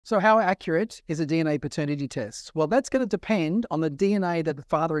So how accurate is a DNA paternity test? Well, that's going to depend on the DNA that the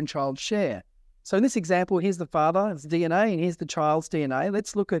father and child share. So in this example, here's the father's DNA and here's the child's DNA.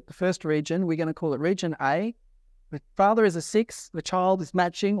 Let's look at the first region. We're going to call it region A. The father is a 6. The child is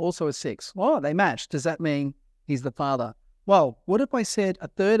matching, also a 6. Oh, they match. Does that mean he's the father? Well, what if I said a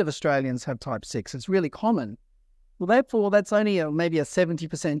third of Australians have type 6? It's really common. Well, therefore, that's only maybe a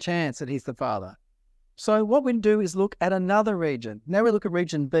 70% chance that he's the father. So what we do is look at another region. Now we look at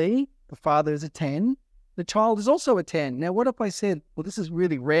region B. The father is a 10. The child is also a 10. Now, what if I said, well, this is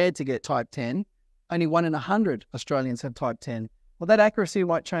really rare to get type 10. Only 1 in 100 Australians have type 10. Well, that accuracy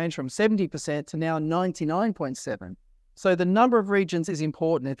might change from 70% to now 99.7. So the number of regions is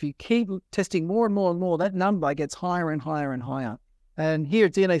important. If you keep testing more and more and more, that number gets higher and higher and higher. And here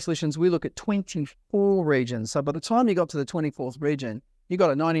at DNA Solutions, we look at 24 regions. So by the time you got to the 24th region, you got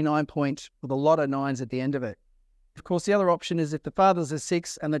a 99 point with a lot of 9s at the end of it. Of course, the other option is if the father's a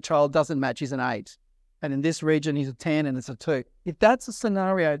 6 and the child doesn't match, he's an 8. And in this region, he's a 10 and it's a 2. If that's a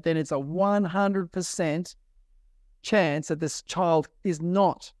scenario, then it's a 100% chance that this child is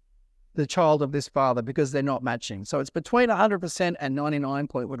not the child of this father because they're not matching. So it's between 100% and 99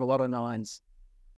 point with a lot of 9s.